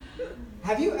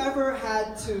Have you ever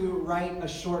had to write a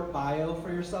short bio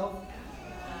for yourself?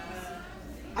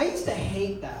 I used to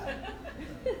hate that.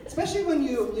 Especially when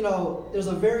there's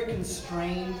a very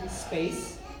constrained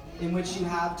space in which you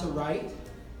have to write.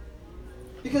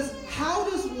 Because how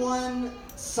does one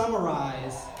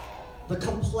summarize the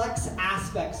complex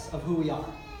aspects of who we are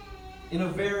in a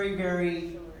very,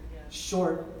 very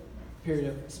short period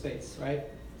of space, right?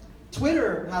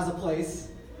 Twitter has a place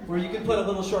where you can put a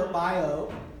little short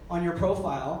bio on your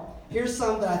profile. Here's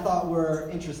some that I thought were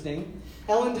interesting.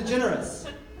 Ellen DeGeneres.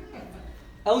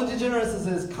 Ellen DeGeneres is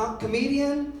this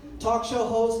comedian, talk show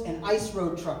host, and ice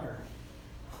road trucker.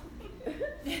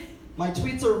 My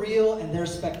tweets are real and they're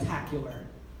spectacular.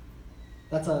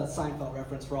 That's a Seinfeld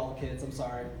reference for all the kids, I'm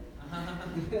sorry.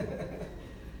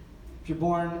 If you're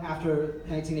born after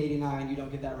 1989, you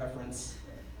don't get that reference.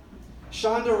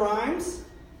 Shonda Rhimes?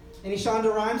 Any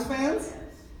Shonda Rhimes fans?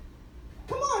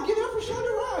 Come on, give it up for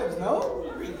Shonda Rhimes,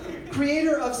 no?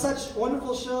 Creator of such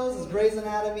wonderful shows as Grey's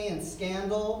Anatomy and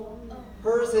Scandal.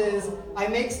 Hers is, I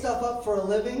make stuff up for a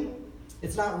living.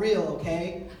 It's not real,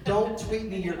 okay? Don't tweet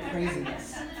me your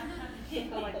craziness.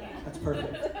 That's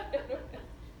perfect.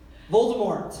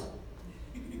 Voldemort.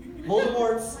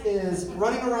 Voldemort is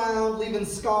running around, leaving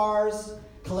scars,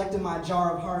 collecting my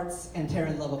jar of hearts, and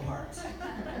tearing love apart.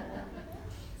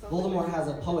 Voldemort has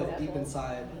a poet deep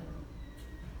inside.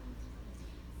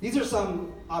 These are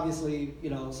some, obviously,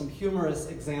 some humorous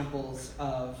examples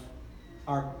of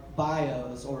our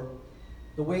bios or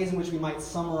the ways in which we might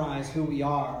summarize who we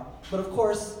are. But of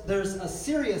course, there's a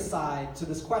serious side to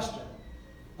this question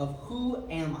of who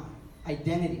am I?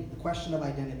 Identity, the question of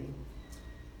identity.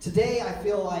 Today, I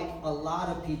feel like a lot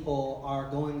of people are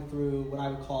going through what I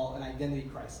would call an identity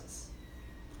crisis.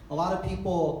 A lot of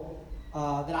people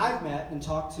that I've met and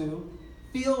talked to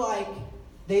feel like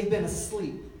they've been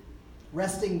asleep,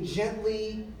 resting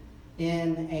gently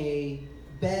in a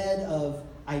bed of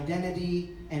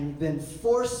identity and been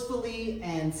forcefully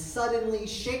and suddenly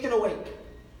shaken awake.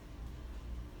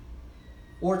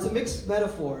 Or to mix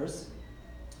metaphors,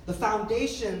 the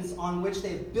foundations on which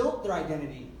they've built their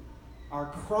identity are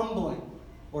crumbling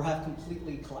or have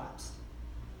completely collapsed.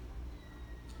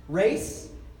 Race,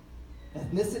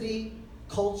 ethnicity,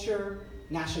 culture,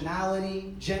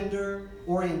 nationality, gender,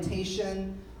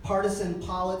 orientation, partisan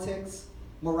politics,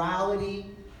 morality,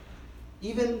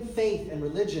 even faith and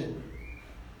religion.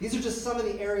 These are just some of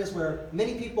the areas where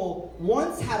many people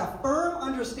once had a firm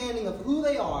understanding of who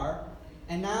they are,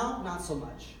 and now not so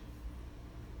much.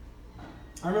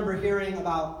 I remember hearing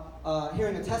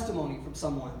a testimony from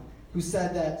someone who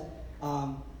said that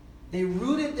they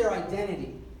rooted their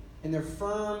identity in their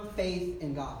firm faith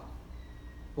in God.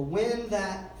 But when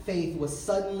that faith was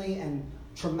suddenly and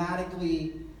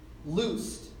traumatically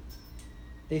loosed,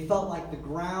 they felt like the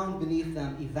ground beneath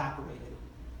them evaporated,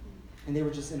 and they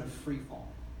were just in a free fall.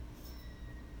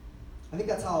 I think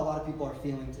that's how a lot of people are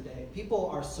feeling today. People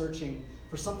are searching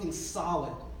for something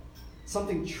solid,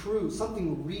 something true,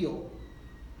 something real.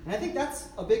 And I think that's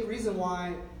a big reason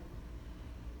why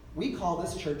we call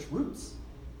this church Roots.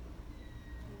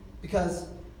 Because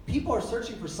people are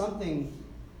searching for something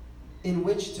in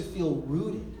which to feel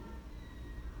rooted.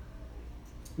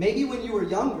 Maybe when you were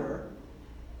younger,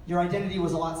 your identity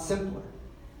was a lot simpler.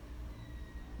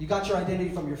 You got your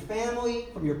identity from your family,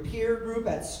 from your peer group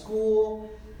at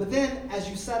school. But then, as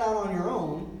you set out on your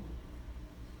own,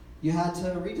 you had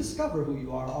to rediscover who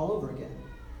you are all over again.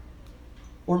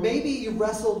 Or maybe you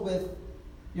wrestled with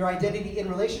your identity in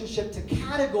relationship to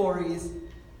categories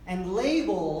and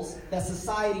labels that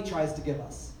society tries to give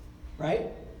us, right?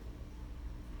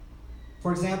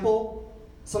 For example,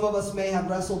 some of us may have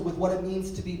wrestled with what it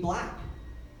means to be black,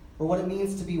 or what it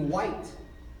means to be white,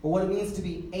 or what it means to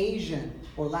be Asian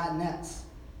or Latinx.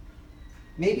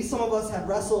 Maybe some of us have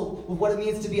wrestled with what it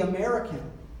means to be American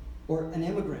or an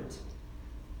immigrant.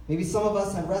 Maybe some of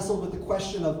us have wrestled with the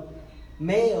question of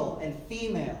male and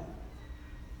female,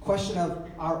 question of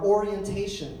our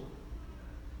orientation.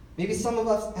 Maybe some of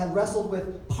us have wrestled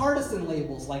with partisan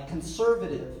labels like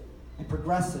conservative and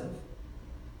progressive.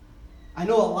 I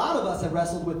know a lot of us have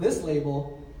wrestled with this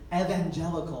label,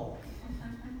 evangelical.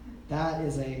 That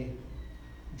is a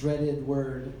dreaded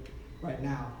word right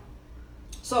now.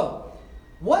 So,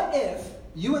 what if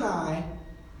you and I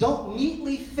don't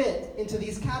neatly fit into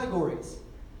these categories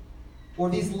or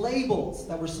these labels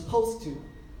that we're supposed to?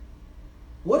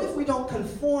 What if we don't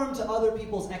conform to other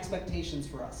people's expectations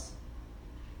for us?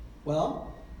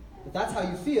 Well, if that's how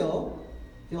you feel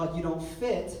like you don't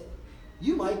fit,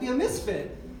 you might be a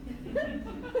misfit.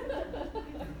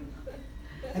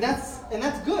 And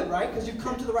that's good, right? Because you've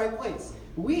come to the right place.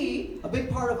 A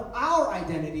big part of our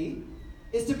identity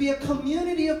is to be a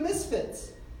community of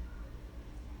misfits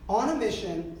on a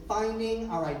mission, finding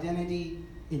our identity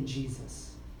in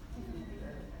Jesus.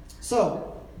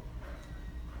 So,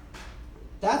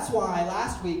 that's why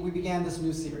last week we began this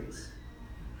new series.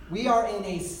 We are in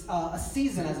a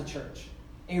season as a church.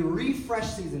 A refresh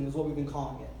season is what we've been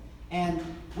calling it. And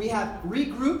we have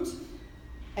regrouped,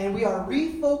 and we are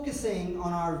refocusing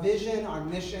on our vision, our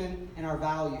mission, and our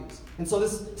values. And so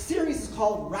this series is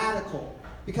called Radical,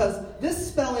 because this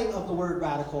spelling of the word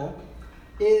radical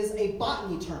is a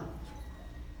botany term.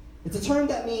 It's a term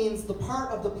that means the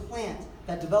part of the plant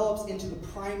that develops into the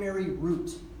primary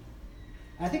root.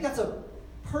 And I think that's a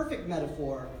perfect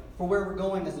metaphor for where we're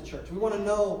going as a church. We want to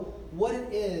know what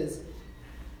it is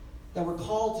that we're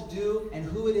called to do and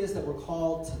who it is that we're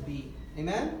called to be.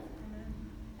 Amen? Amen.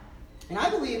 And I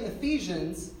believe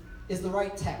Ephesians is the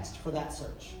right text for that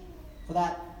search, for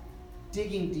that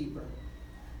digging deeper.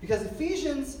 Because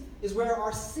Ephesians is where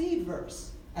our seed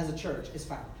verse as a church is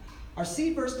found. Our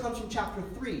seed verse comes from chapter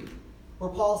 3, where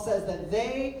Paul says that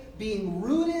they, being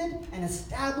rooted and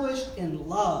established in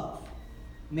love,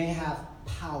 may have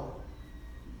power.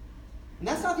 And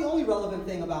that's not the only relevant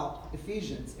thing about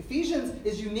Ephesians. Ephesians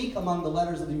is unique among the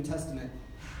letters of the New Testament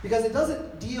because it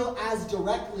doesn't deal as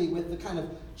directly with the kind of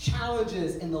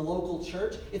challenges in the local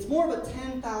church. It's more of a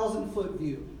 10,000-foot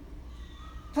view.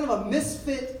 Kind of a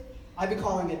misfit, I've been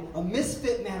calling it a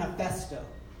misfit manifesto.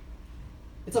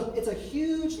 It's a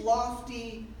huge,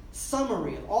 lofty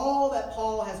summary of all that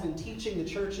Paul has been teaching the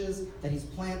churches that he's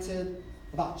planted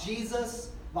about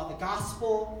Jesus, about the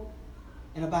gospel,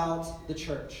 and about the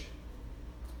church.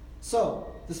 So,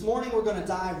 this morning we're going to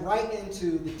dive right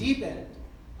into the deep end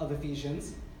of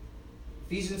Ephesians,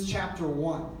 Ephesians chapter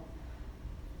 1.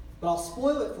 But I'll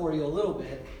spoil it for you a little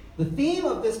bit. The theme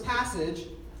of this passage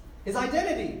is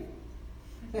identity.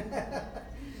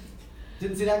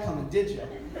 Didn't see that coming, did you?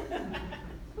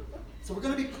 So we're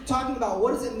going to be talking about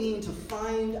what does it mean to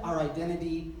find our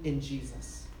identity in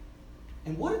Jesus.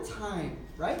 And what a time,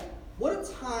 right? What a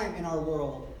time in our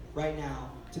world right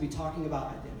now to be talking about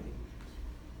identity.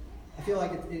 I feel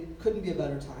like it couldn't be a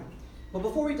better time. But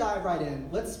before we dive right in,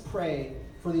 let's pray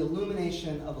for the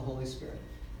illumination of the Holy Spirit.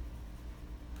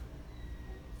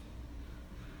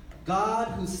 God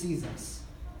who sees us,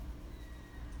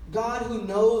 God who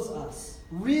knows us,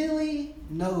 really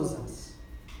knows us.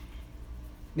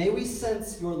 May we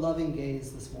sense your loving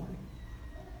gaze this morning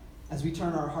as we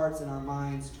turn our hearts and our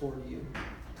minds toward you,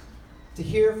 to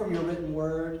hear from your written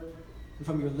word and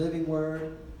from your living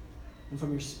word and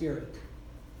from your spirit.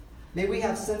 May we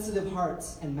have sensitive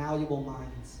hearts and malleable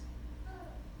minds.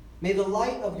 May the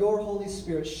light of your Holy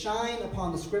Spirit shine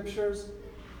upon the scriptures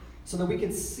so that we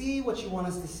can see what you want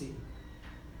us to see,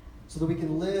 so that we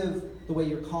can live the way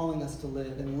you're calling us to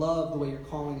live and love the way you're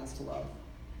calling us to love.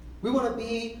 We want to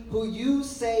be who you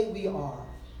say we are,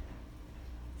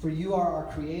 for you are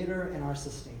our creator and our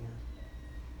sustainer.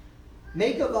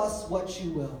 Make of us what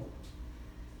you will.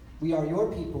 We are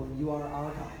your people and you are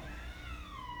our God.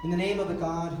 In the name of the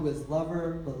God who is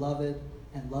lover, beloved,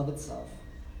 and love itself.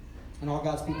 And all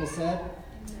God's people said,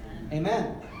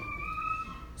 Amen.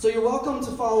 So you're welcome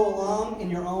to follow along in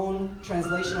your own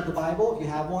translation of the Bible if you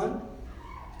have one.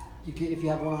 If you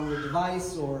have one on your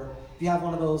device, or if you have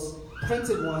one of those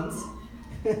printed ones.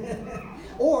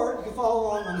 Or you can follow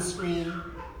along on the screen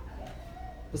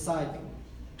beside me.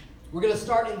 We're going to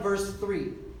start in verse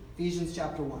 3, Ephesians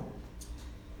chapter 1.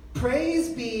 Praise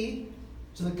be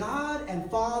to the God and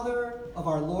Father of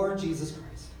our Lord Jesus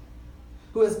Christ,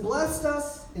 who has blessed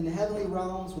us in the heavenly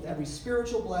realms with every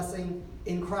spiritual blessing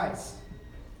in Christ.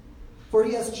 For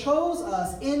he has chose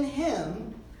us in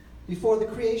him before the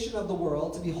creation of the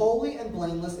world to be holy and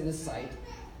blameless in his sight.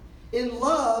 In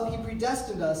love, he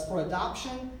predestined us for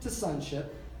adoption to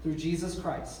sonship through Jesus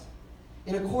Christ,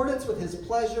 in accordance with his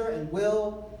pleasure and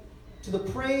will, to the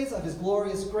praise of his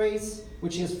glorious grace,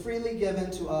 which he has freely given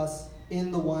to us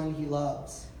in the one he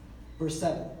loves. Verse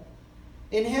 7.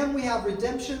 In him we have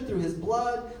redemption through his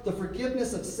blood, the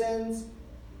forgiveness of sins,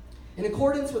 in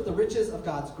accordance with the riches of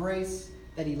God's grace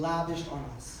that he lavished on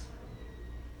us.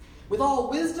 With all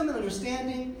wisdom and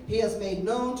understanding, he has made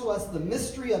known to us the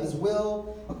mystery of his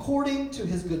will, according to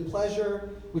his good pleasure,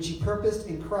 which he purposed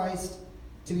in Christ,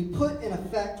 to be put in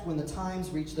effect when the times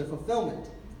reach their fulfillment,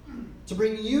 to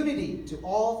bring unity to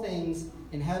all things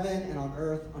in heaven and on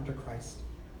earth under Christ.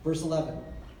 Verse 11.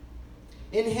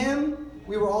 In him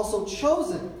we were also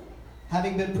chosen,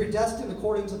 having been predestined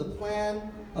according to the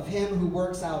plan of him who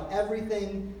works out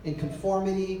everything in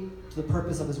conformity to the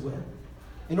purpose of his will,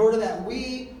 in order that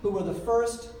we who were the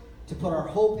first to put our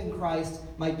hope in Christ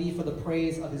might be for the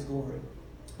praise of his glory.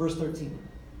 Verse 13.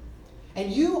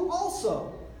 And you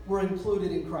also were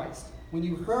included in Christ when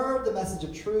you heard the message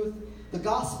of truth, the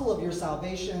gospel of your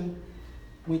salvation.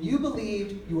 When you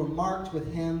believed, you were marked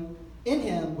with him, in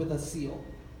him with a seal,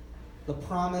 the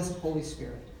promised Holy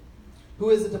Spirit, who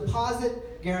is a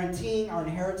deposit guaranteeing our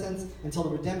inheritance until the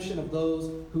redemption of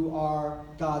those who are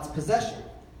God's possession,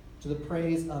 to the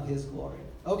praise of his glory.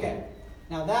 Okay,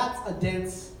 now that's a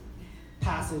dense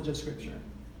passage of Scripture.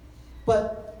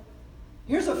 But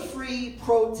here's a free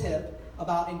pro tip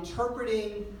about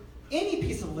interpreting any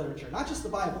piece of literature, not just the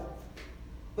Bible.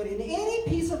 But in any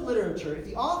piece of literature, if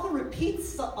the author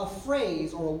repeats a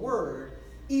phrase or a word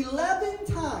 11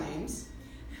 times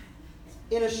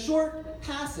in a short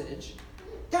passage,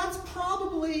 that's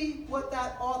probably what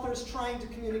that author is trying to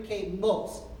communicate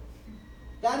most.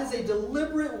 That is a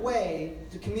deliberate way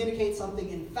to communicate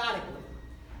something emphatically.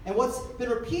 And what's been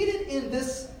repeated in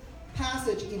this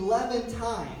passage 11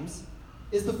 times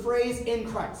is the phrase "in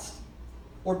Christ,"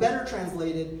 or better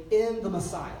translated, "in the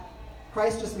Messiah."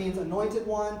 Christ just means anointed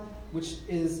one, which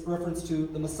is reference to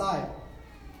the Messiah.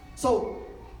 So,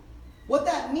 what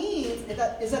that means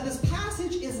is that this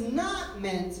passage is not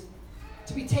meant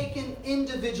to be taken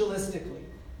individualistically,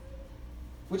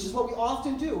 which is what we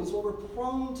often do, is what we're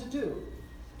prone to do.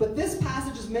 But this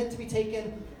passage is meant to be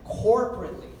taken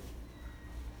corporately.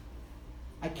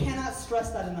 I cannot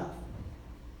stress that enough.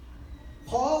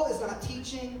 Paul is not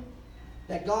teaching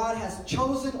that God has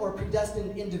chosen or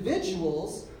predestined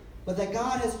individuals, but that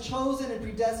God has chosen and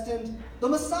predestined the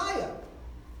Messiah.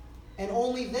 And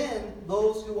only then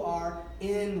those who are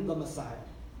in the Messiah.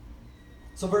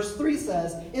 So verse 3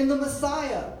 says, "In the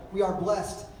Messiah we are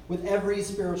blessed with every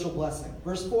spiritual blessing."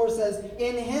 Verse 4 says,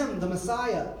 "In him, the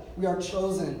Messiah, we are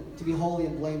chosen to be holy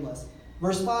and blameless."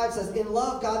 Verse 5 says, "In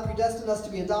love God predestined us to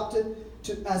be adopted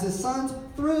as his sons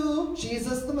through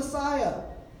Jesus the Messiah."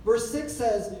 Verse 6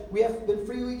 says, "We have been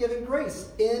freely given grace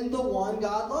in the one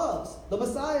God loves, the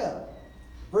Messiah."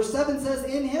 Verse 7 says,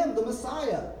 "In him, the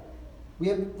Messiah, we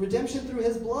have redemption through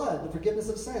his blood, the forgiveness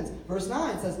of sins." Verse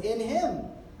 9 says, "In him,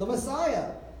 the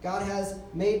Messiah, God has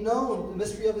made known the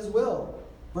mystery of his will."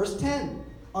 Verse 10,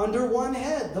 "Under one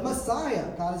head, the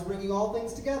Messiah, God is bringing all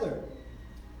things together."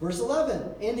 Verse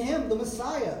 11, "In him, the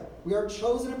Messiah, we are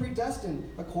chosen and predestined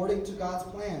according to God's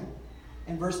plan."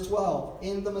 And verse 12,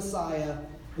 "In the Messiah,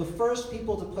 the first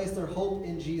people to place their hope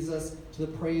in Jesus to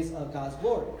the praise of God's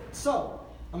glory." So,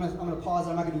 I'm going to pause.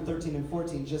 I'm not going to do 13 and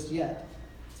 14 just yet.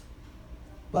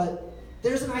 But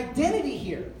there's an identity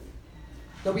here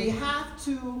that we have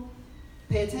to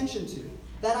pay attention to.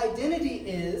 That identity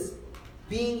is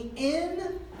being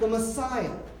in the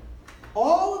Messiah.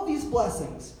 All of these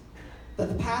blessings that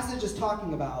the passage is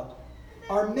talking about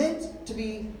are meant to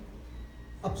be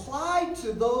applied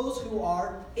to those who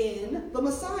are in the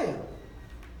Messiah.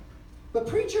 But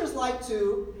preachers like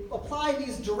to apply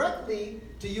these directly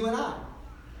to you and I.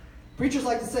 Preachers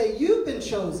like to say, "You've been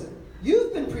chosen.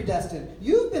 You've been predestined.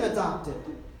 You've been adopted."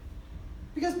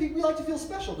 Because we like to feel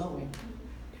special, don't we?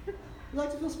 We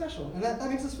like to feel special, and that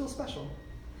makes us feel special.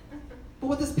 But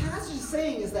what this passage is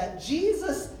saying is that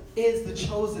Jesus is the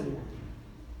chosen one.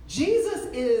 Jesus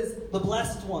is the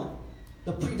blessed one,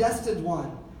 the predestined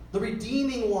one, the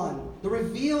redeeming one, the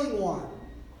revealing one.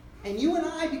 And you and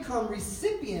I become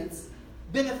recipients,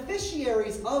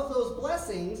 beneficiaries of those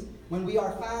blessings when we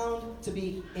are found to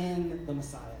be in the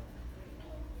Messiah.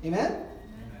 Amen?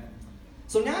 Amen.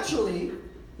 So naturally,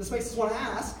 this makes us want to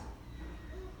ask,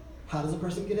 how does a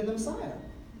person get in the Messiah?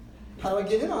 How do I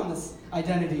get in on this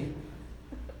identity?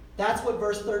 That's what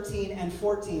verse 13 and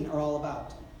 14 are all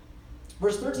about.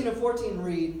 Verse 13 and 14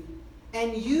 read,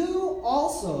 "And you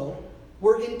also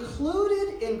were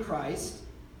included in Christ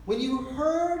when you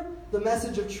heard the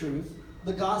message of truth,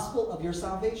 the gospel of your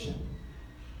salvation.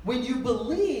 When you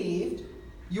believed,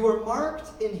 you were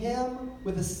marked in him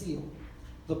with a seal,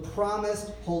 the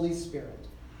promised Holy Spirit."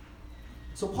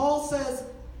 So Paul says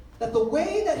that the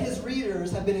way that his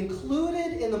readers have been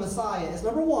included in the Messiah is,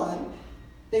 number one,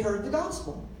 they heard the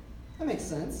gospel. That makes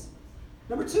sense.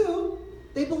 Number two,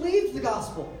 they believed the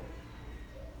gospel.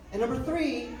 And number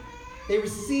three, they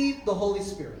received the Holy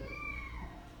Spirit.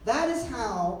 That is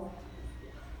how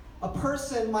a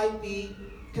person might be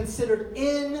considered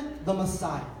in the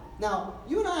Messiah. Now,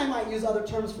 you and I might use other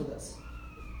terms for this.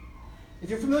 If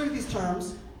you're familiar with these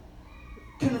terms,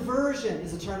 conversion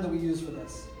is a term that we use for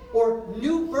this. Or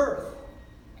new birth.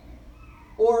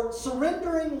 Or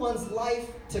surrendering one's life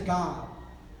to God.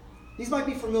 These might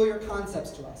be familiar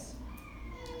concepts to us.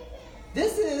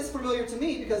 This is familiar to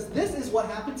me because this is what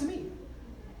happened to me.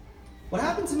 What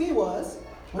happened to me was,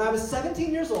 when I was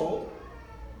 17 years old,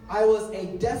 I was a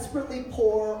desperately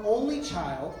poor only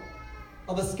child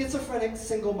of a schizophrenic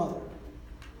single mother.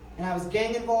 and I was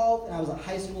gang involved, and I was a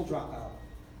high school dropout.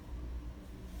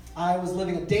 I was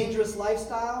living a dangerous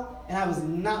lifestyle, and I was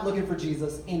not looking for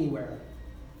Jesus anywhere.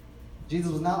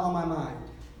 Jesus was not on my mind.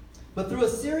 But through a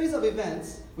series of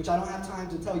events, which I don't have time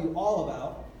to tell you all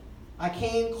about, I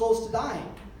came close to dying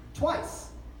twice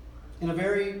in a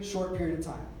very short period of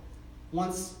time.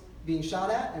 Once being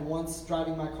shot at, and once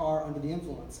driving my car under the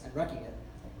influence and wrecking it.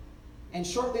 And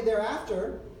shortly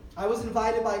thereafter, I was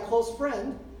invited by a close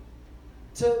friend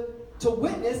to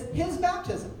witness his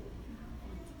baptism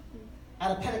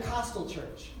at a Pentecostal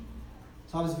church.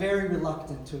 So I was very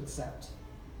reluctant to accept.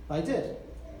 But I did.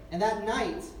 And that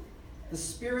night, the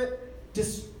Spirit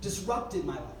disrupted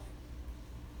my life.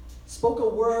 Spoke a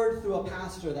word through a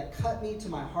pastor that cut me to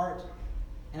my heart,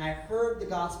 and I heard the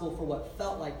gospel for what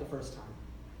felt like the first time.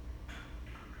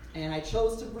 And I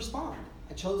chose to respond.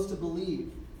 I chose to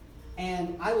believe.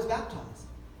 And I was baptized.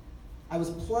 I was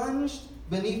plunged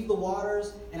beneath the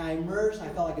waters, and I emerged, and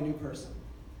I felt like a new person.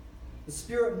 The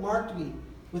Spirit marked me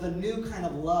with a new kind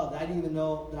of love that I didn't even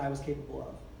know that I was capable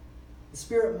of. The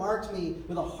Spirit marked me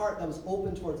with a heart that was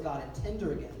open towards God and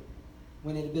tender again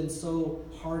when it had been so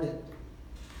hardened.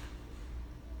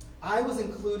 I was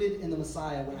included in the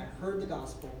Messiah when I heard the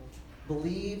gospel,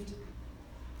 believed,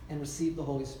 and received the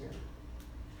Holy Spirit.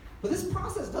 But this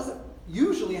process doesn't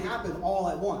usually happen all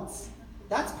at once.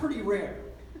 That's pretty rare.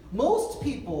 Most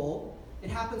people, it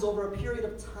happens over a period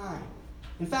of time.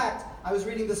 In fact, I was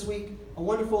reading this week a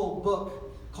wonderful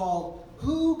book called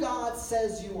Who God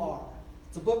Says You Are.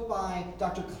 It's a book by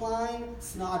Dr. Klein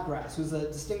Snodgrass, who's a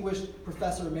distinguished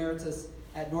professor emeritus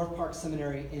at North Park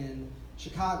Seminary in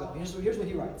Chicago. Here's what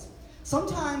he writes.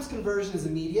 Sometimes conversion is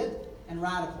immediate and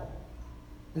radical.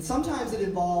 And sometimes it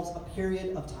involves a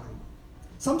period of time.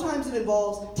 Sometimes it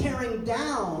involves tearing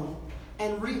down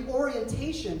and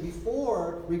reorientation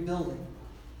before rebuilding.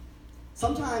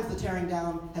 Sometimes the tearing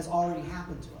down has already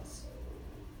happened to us.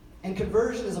 And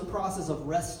conversion is a process of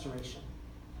restoration.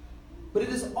 But it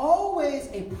is always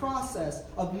a process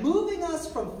of moving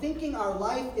us from thinking our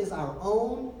life is our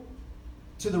own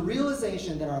to the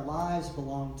realization that our lives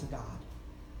belong to God.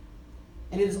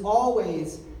 And it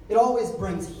always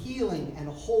brings healing and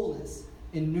wholeness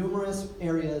in numerous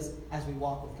areas as we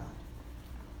walk with God.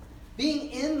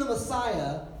 Being in the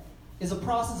Messiah is a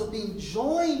process of being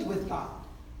joined with God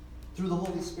through the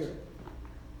Holy Spirit.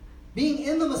 Being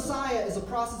in the Messiah is a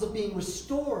process of being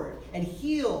restored and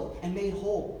healed and made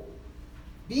whole.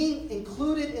 Being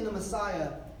included in the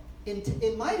Messiah,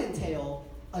 it might entail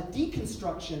a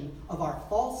deconstruction of our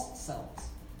false selves.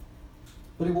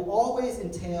 But it will always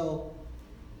entail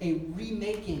a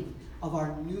remaking of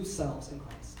our new selves in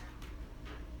Christ.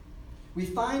 We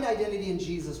find identity in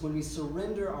Jesus when we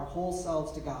surrender our whole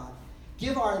selves to God,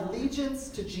 give our allegiance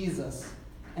to Jesus,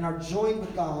 and are joined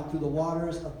with God through the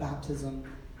waters of baptism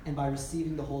and by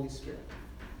receiving the Holy Spirit.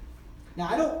 Now,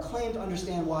 I don't claim to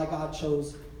understand why God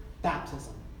chose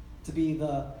baptism to be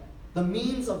the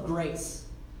means of grace,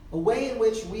 a way in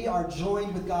which we are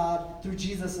joined with God through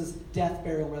Jesus' death,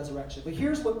 burial, resurrection. But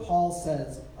here's what Paul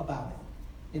says about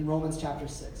it in Romans chapter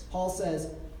 6. Paul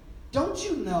says, "Don't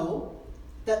you know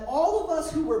that all of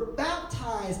us who were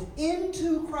baptized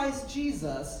into Christ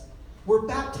Jesus were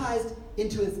baptized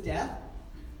into his death?"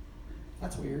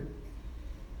 That's weird.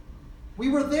 "We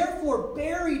were therefore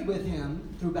buried with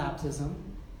him through baptism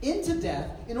into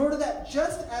death, in order that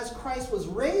just as Christ was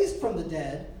raised from the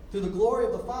dead through the glory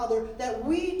of the Father, that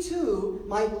we too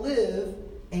might live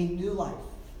a new life.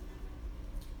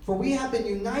 For we have been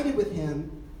united with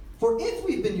him, for if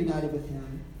we've been united with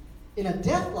him in a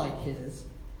death like his,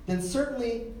 then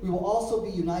certainly we will also be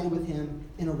united with him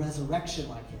in a resurrection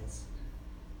like his.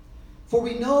 For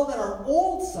we know that our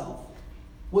old self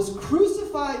was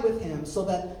crucified with him so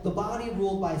that the body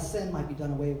ruled by sin might be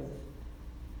done away with,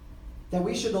 that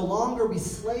we should no longer be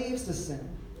slaves to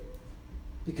sin,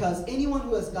 because anyone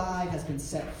who has died has been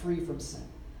set free from sin.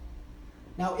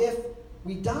 Now, if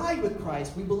we died with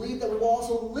Christ, we believe that we will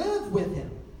also live with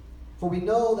him. For we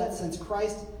know that since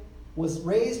Christ was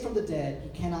raised from the dead, he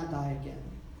cannot die again.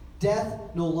 Death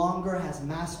no longer has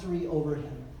mastery over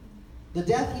him. The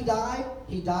death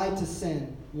he died to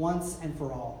sin once and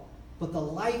for all. But the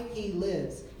life he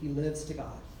lives to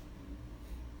God."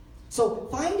 So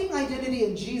finding identity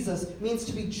in Jesus means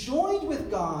to be joined with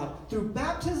God through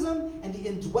baptism and the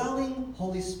indwelling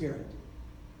Holy Spirit.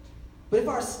 But if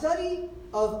our study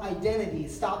of identity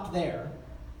stopped there,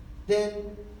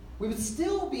 then we would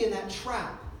still be in that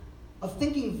trap of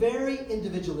thinking very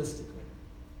individualistically.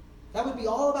 That would be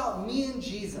all about me and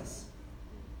Jesus.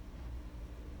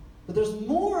 But there's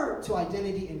more to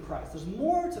identity in Christ. There's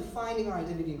more to finding our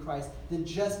identity in Christ than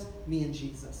just me and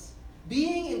Jesus.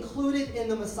 being included in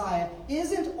the Messiah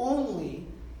isn't only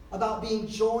about being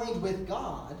joined with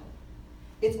God,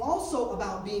 it's also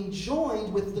about being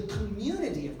joined with the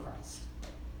community of Christ.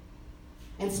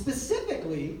 And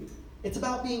specifically, it's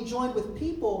about being joined with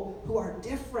people who are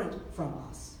different from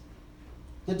us.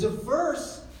 The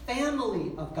diverse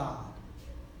family of God.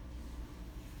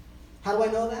 How do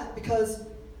I know that? Because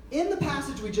in the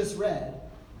passage we just read,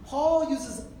 Paul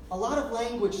uses a lot of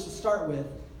language to start with.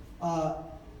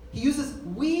 He uses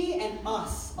we and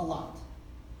us a lot.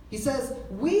 He says,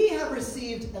 we have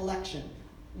received election.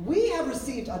 We have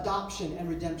received adoption and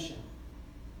redemption.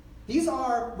 These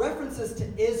are references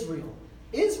to Israel.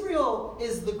 Israel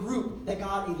is the group that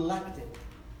God elected.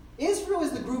 Israel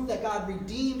is the group that God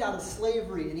redeemed out of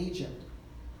slavery in Egypt.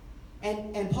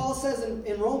 And Paul says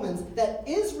in Romans that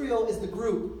Israel is the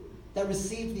group that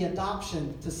received the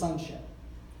adoption to sonship.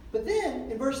 But then,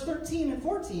 in verse 13 and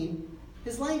 14,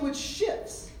 his language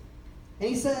shifts. And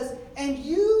he says, and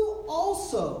you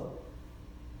also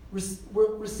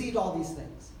received all these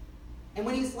things. And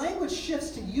when his language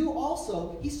shifts to you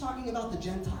also, he's talking about the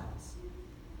Gentiles.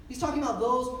 He's talking about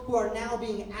those who are now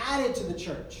being added to the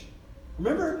church.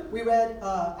 Remember, we read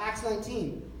Acts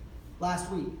 19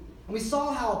 last week. And we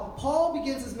saw how Paul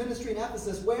begins his ministry in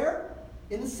Ephesus, where?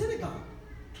 In the synagogue.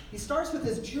 He starts with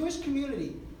his Jewish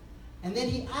community. And then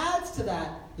he adds to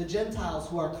that the Gentiles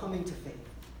who are coming to faith.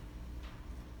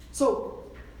 So,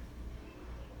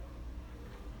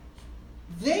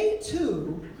 they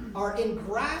too are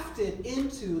engrafted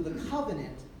into the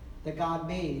covenant that God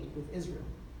made with Israel.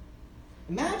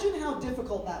 Imagine how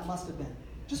difficult that must have been.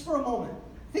 Just for a moment.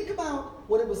 Think about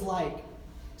what it was like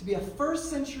to be a first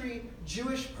century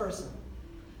Jewish person,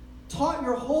 taught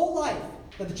your whole life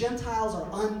that the Gentiles are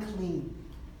unclean,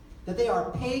 that they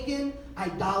are pagan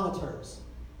idolaters.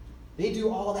 They do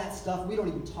all that stuff we don't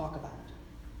even talk about,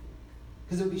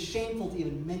 because it would be shameful to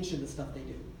even mention the stuff they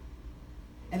do.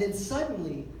 And then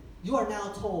suddenly, you are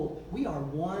now told, we are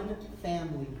one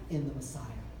family in the Messiah.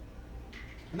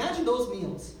 Imagine those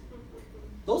meals.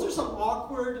 Those are some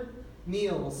awkward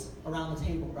meals around the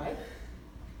table, right?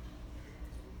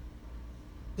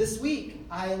 This week,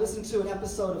 I listened to an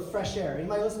episode of Fresh Air.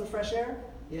 Anybody listen to Fresh Air?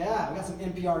 Yeah, we got some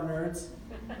NPR nerds.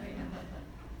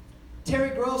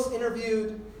 Terry Gross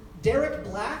interviewed Derek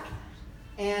Black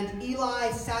and Eli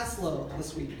Saslow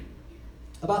this week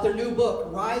about their new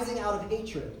book, Rising Out of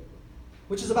Hatred,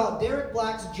 which is about Derek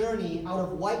Black's journey out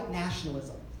of white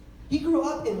nationalism. He grew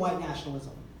up in white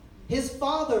nationalism. His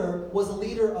father was a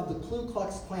leader of the Ku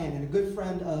Klux Klan and a good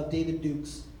friend of David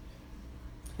Duke's.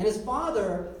 And his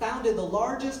father founded the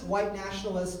largest white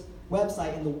nationalist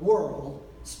website in the world,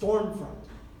 Stormfront.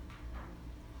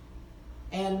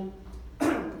 And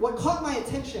what caught my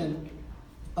attention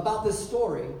about this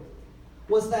story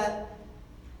was that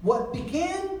what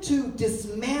began to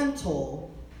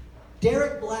dismantle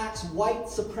Derek Black's white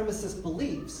supremacist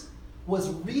beliefs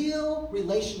was real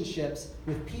relationships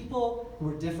with people who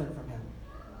were different from him.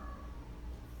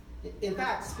 In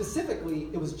fact, specifically,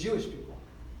 it was Jewish people.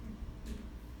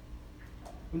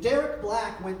 When Derek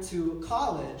Black went to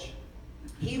college,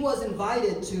 he was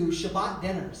invited to Shabbat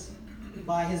dinners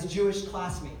by his Jewish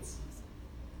classmates.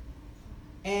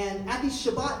 And at these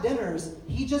Shabbat dinners,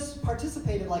 he just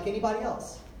participated like anybody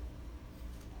else.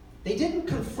 They didn't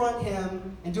confront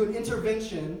him and do an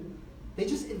intervention. They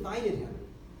just invited him.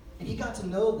 And he got to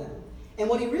know them. And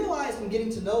what he realized in getting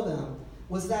to know them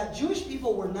was that Jewish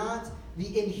people were not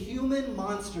the inhuman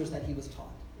monsters that he was taught.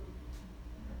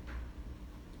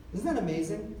 Isn't that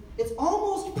amazing? It's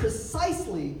almost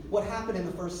precisely what happened in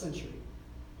the first century.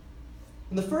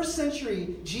 In the first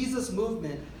century Jesus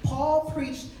movement, Paul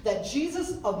preached that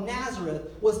Jesus of Nazareth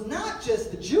was not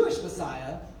just the Jewish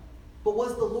Messiah, but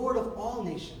was the Lord of all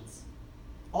nations,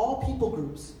 all people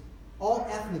groups, all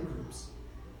ethnic groups.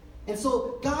 And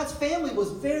so God's family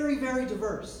was very, very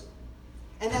diverse.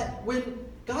 And that when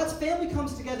God's family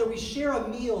comes together, we share a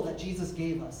meal that Jesus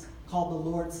gave us called the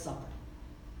Lord's Supper.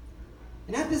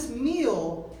 And at this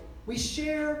meal, we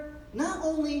share not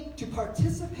only to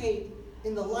participate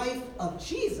in the life of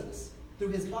Jesus through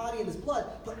his body and his blood,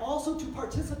 but also to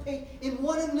participate in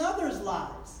one another's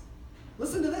lives.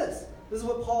 Listen to this. This is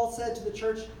what Paul said to the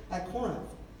church at Corinth.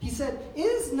 He said,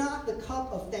 "Is not the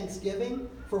cup of thanksgiving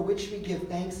for which we give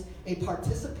thanks a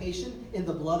participation in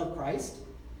the blood of Christ?"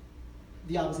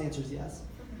 The obvious answer is yes.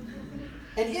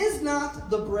 "And is not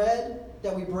the bread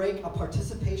that we break a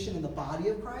participation in the body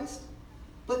of Christ?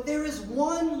 But there is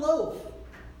one loaf,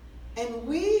 and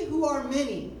we who are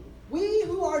many, we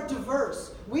who are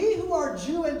diverse, we who are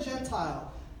Jew and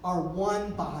Gentile, are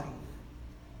one body.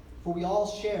 For we all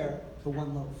share the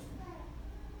one loaf."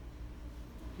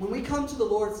 When we come to the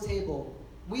Lord's table,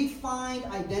 we find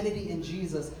identity in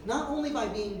Jesus, not only by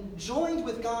being joined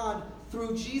with God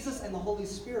through Jesus and the Holy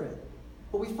Spirit,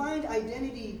 but we find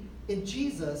identity in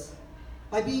Jesus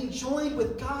by being joined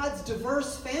with God's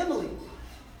diverse family.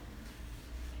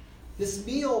 This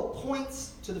meal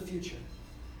points to the future.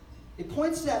 It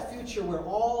points to that future where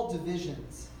all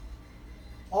divisions,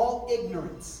 all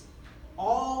ignorance,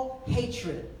 all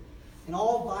hatred, and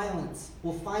all violence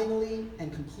will finally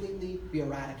and completely be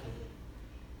eradicated.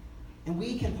 And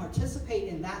we can participate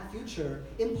in that future,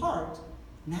 in part,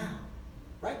 now.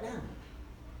 Right now.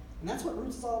 And that's what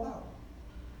Roots is all about.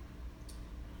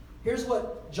 Here's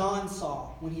what John saw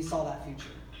when he saw that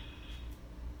future.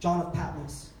 John of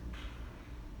Patmos.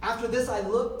 After this I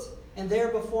looked, and there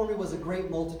before me was a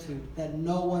great multitude that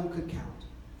no one could count,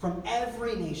 from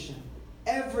every nation,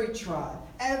 every tribe,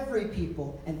 every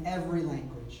people, and every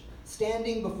language,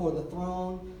 standing before the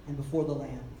throne and before the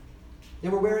Lamb. They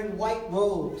were wearing white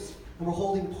robes and were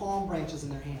holding palm branches in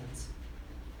their hands.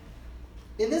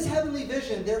 In this heavenly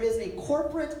vision, there is a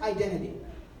corporate identity.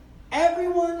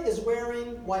 Everyone is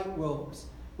wearing white robes,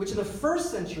 which in the first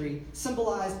century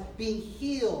symbolized being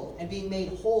healed and being made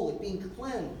holy, being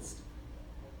cleansed.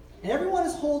 And everyone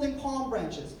is holding palm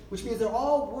branches, which means they're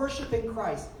all worshiping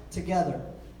Christ together.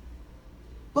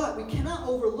 But we cannot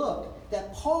overlook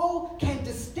that Paul can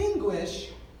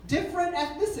distinguish different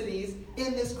ethnicities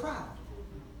in this crowd.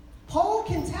 John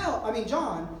can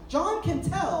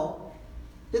tell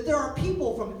that there are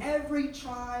people from every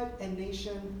tribe and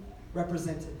nation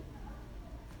represented.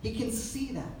 He can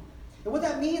see that. And what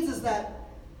that means is that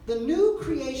the new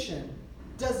creation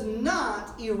does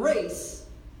not erase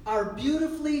our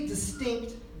beautifully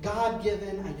distinct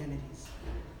God-given identities.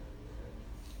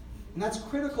 And that's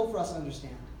critical for us to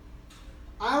understand.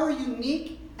 Our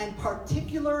unique and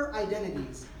particular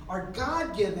identities are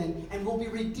God-given and will be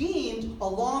redeemed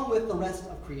along with the rest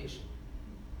of creation.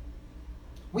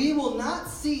 We will not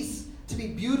cease to be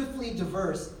beautifully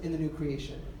diverse in the new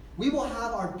creation. We will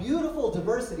have our beautiful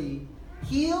diversity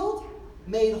healed,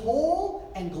 made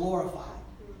whole, and glorified.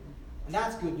 And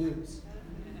that's good news.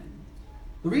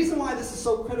 The reason why this is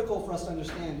so critical for us to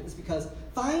understand is because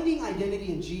finding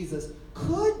identity in Jesus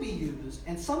could be used,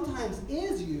 and sometimes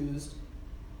is used,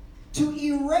 to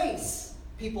erase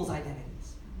people's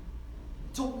identities,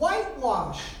 to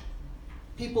whitewash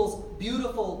people's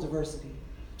beautiful diversity,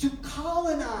 to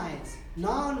colonize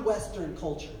non-Western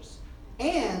cultures,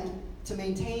 and to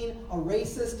maintain a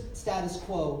racist status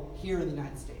quo here in the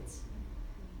United States.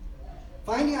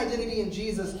 Finding identity in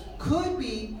Jesus could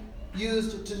be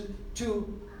used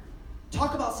to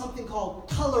talk about something called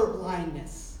color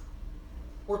blindness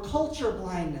or culture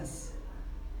blindness.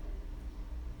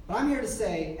 But I'm here to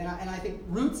say, and I think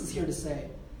Roots is here to say,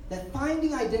 that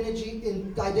finding identity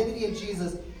in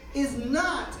Jesus is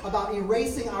not about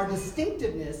erasing our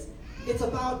distinctiveness. It's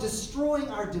about destroying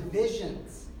our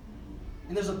divisions.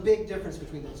 And there's a big difference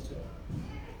between those two.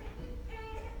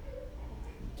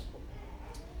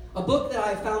 A book that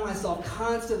I found myself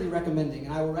constantly recommending,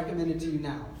 and I will recommend it to you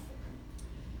now,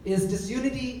 is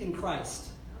Disunity in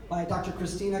Christ by Dr.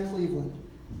 Christina Cleveland.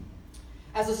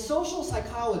 As a social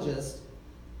psychologist,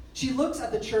 she looks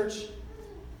at the church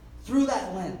through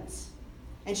that lens,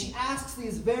 and she asks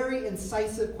these very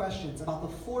incisive questions about the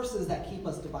forces that keep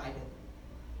us divided.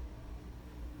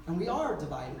 And we are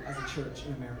divided as a church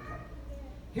in America.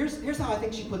 Here's how I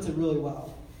think she puts it really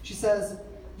well. She says,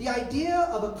 the idea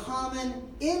of a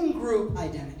common in-group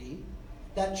identity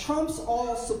that trumps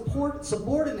all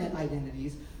subordinate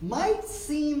identities might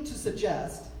seem to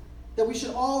suggest that we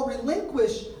should all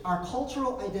relinquish our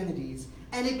cultural identities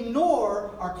and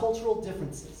ignore our cultural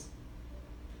differences.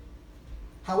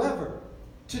 However,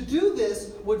 to do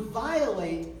this would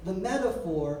violate the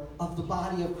metaphor of the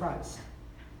body of Christ,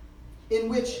 in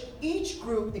which each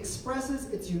group expresses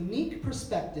its unique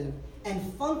perspective and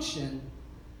function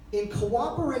in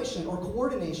cooperation or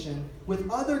coordination with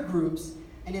other groups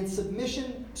and in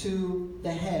submission to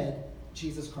the head,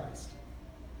 Jesus Christ.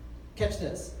 Catch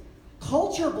this.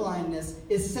 Culture blindness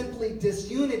is simply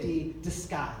disunity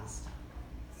disguised.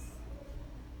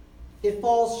 It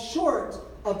falls short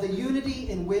of the unity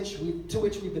to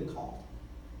which we've been called.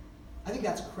 I think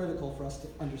that's critical for us to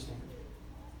understand.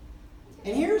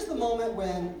 And here's the moment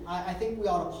when I think we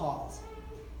ought to pause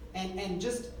and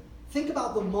just think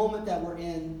about the moment that we're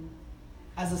in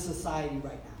as a society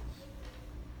right now.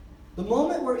 The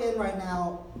moment we're in right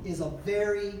now is a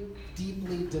very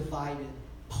deeply divided,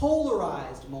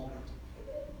 polarized moment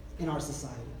in our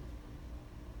society.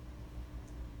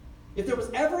 If there was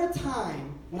ever a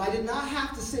time when I did not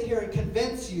have to sit here and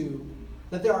convince you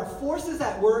that there are forces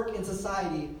at work in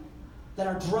society that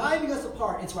are driving us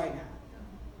apart, it's right now.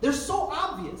 They're so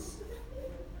obvious.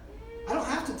 I don't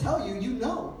have to tell you, you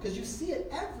know, because you see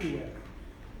it everywhere.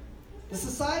 The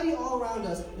society all around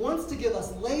us wants to give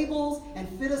us labels and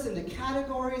fit us into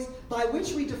categories by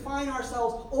which we define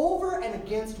ourselves over and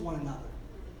against one another.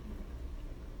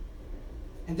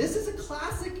 And this is a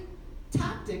classic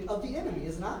tactic of the enemy,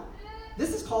 is it not?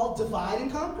 This is called divide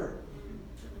and conquer.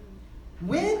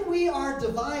 When we are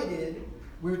divided,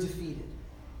 we're defeated.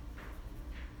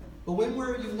 But when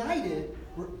we're united,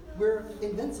 we're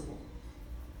invincible.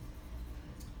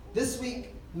 This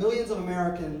week, millions of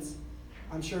Americans,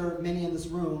 I'm sure many in this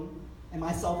room, and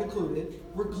myself included,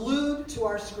 were glued to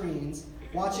our screens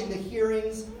watching the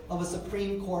hearings of a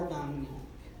Supreme Court nominee.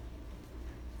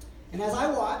 And as I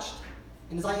watched,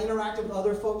 and as I interacted with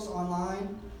other folks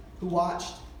online who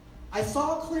watched, I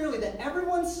saw clearly that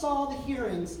everyone saw the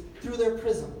hearings through their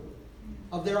prism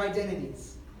of their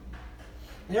identities.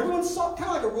 And everyone saw,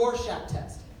 kind of like a Rorschach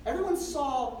test, everyone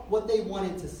saw what they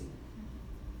wanted to see.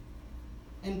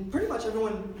 And pretty much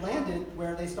everyone landed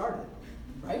where they started,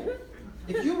 right?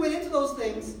 If you went into those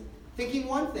things thinking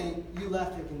one thing, you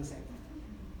left thinking the same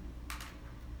thing.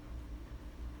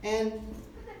 And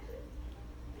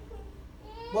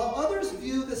while others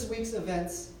view this week's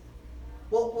events,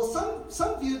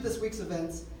 some viewed this week's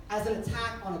events as an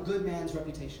attack on a good man's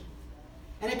reputation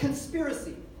and a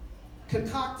conspiracy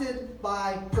concocted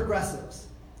by progressives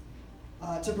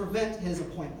to prevent his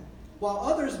appointment, while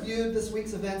others viewed this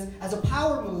week's events as a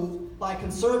power move by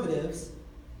conservatives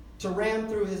to ram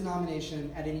through his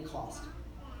nomination at any cost.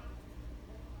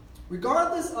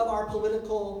 Regardless of our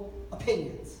political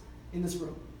opinions in this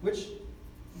room, which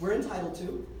we're entitled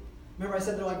to. Remember I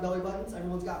said they're like belly buttons?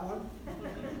 Everyone's got one?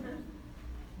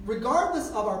 Regardless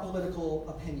of our political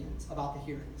opinions about the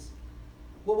hearings,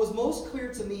 what was most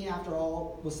clear to me after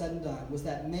all was said and done was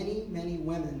that many, many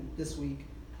women this week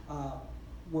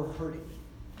were hurting,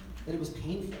 that it was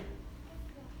painful,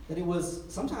 that it was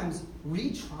sometimes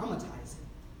re-traumatizing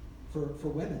for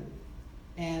women.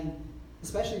 And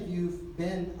especially if you've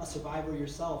been a survivor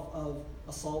yourself of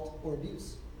assault or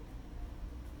abuse.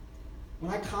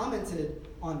 When I commented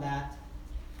on that,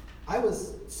 I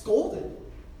was scolded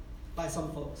by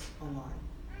some folks online,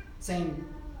 saying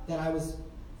that I was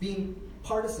being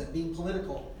partisan, being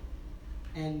political,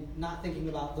 and not thinking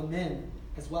about the men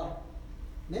as well.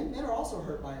 Men are also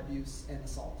hurt by abuse and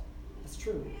assault. That's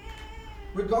true.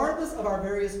 Regardless of our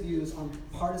various views on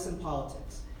partisan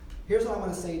politics, here's what I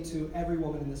want to say to every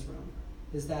woman in this room,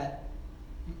 is that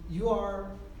you are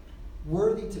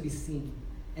worthy to be seen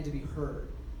and to be heard.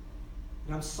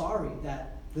 And I'm sorry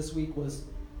that this week was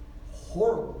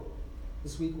horrible.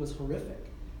 This week was horrific.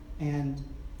 And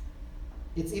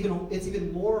it's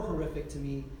even more horrific to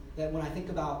me that when I think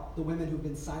about the women who've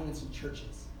been silenced in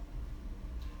churches,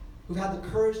 who've had the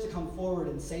courage to come forward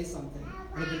and say something,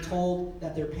 and have been told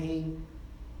that their pain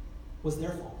was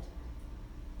their fault.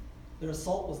 Their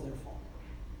assault was their fault.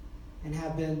 And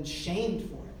have been shamed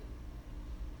for it.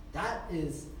 That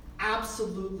is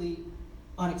absolutely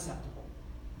unacceptable.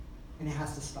 And it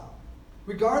has to stop.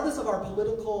 Regardless of our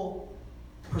political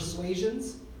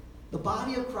persuasions, the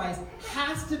body of Christ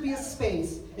has to be a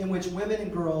space in which women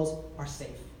and girls are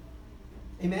safe.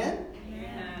 Amen?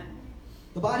 Amen.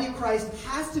 The body of Christ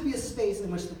has to be a space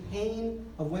in which the pain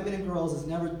of women and girls is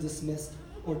never dismissed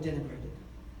or denigrated.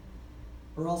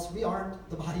 Or else we aren't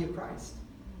the body of Christ.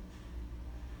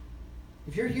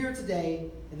 If you're here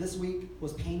today and this week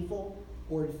was painful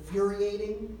or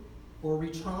infuriating or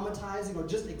re-traumatizing or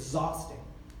just exhausting,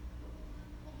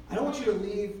 I don't want you to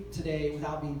leave today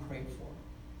without being prayed for.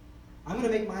 I'm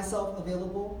going to make myself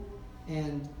available,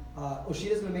 and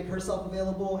Oshida's going to make herself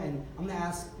available, and I'm going to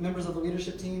ask members of the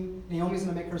leadership team, Naomi's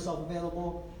going to make herself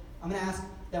available. I'm going to ask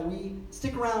that we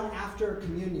stick around after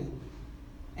communion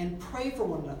and pray for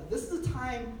one another. This is a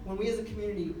time when we as a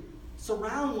community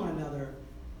surround one another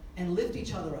and lift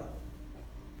each other up.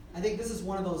 I think this is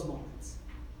one of those moments.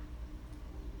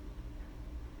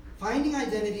 Finding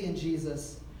identity in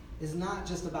Jesus is not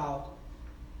just about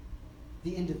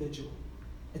the individual.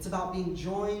 It's about being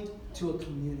joined to a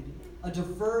community, a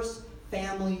diverse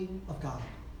family of God.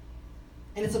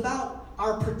 And it's about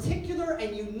our particular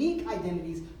and unique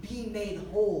identities being made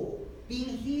whole,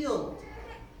 being healed.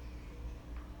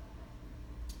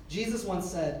 Jesus once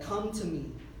said, "Come to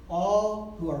me,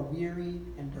 all who are weary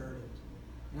and burdened,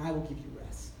 and I will give you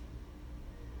rest."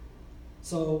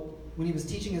 So when he was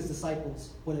teaching his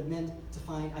disciples what it meant to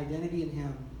find identity in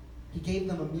him, he gave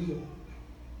them a meal.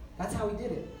 That's how he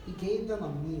did it. He gave them a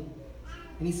meal.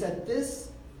 And he said,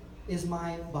 "This is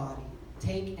my body.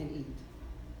 Take and eat."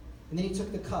 And then he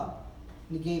took the cup,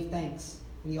 and he gave thanks,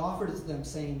 and he offered it to them,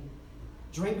 saying,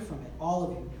 Drink from it, all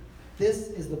of you. This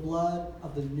is the blood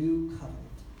of the new covenant,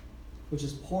 which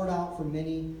is poured out for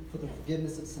many for the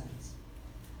forgiveness of sins.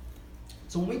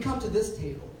 So when we come to this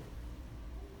table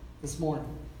this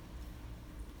morning,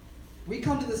 we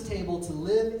come to this table to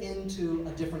live into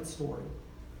a different story.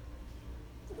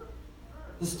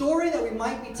 The story that we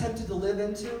might be tempted to live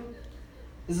into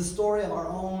is a story of our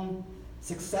own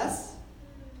success.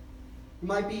 You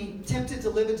might be tempted to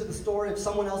live into the story of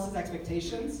someone else's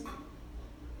expectations.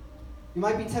 You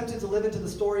might be tempted to live into the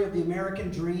story of the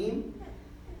American dream.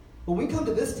 When we come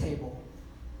to this table,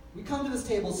 we come to this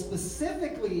table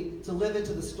specifically to live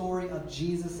into the story of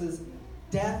Jesus'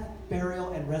 death,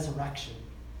 burial, and resurrection.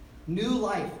 New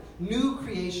life, new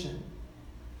creation,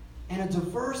 and a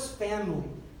diverse family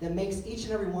that makes each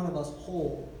and every one of us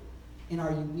whole in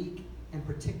our unique and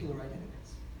particular identities.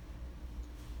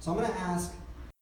 So I'm going to ask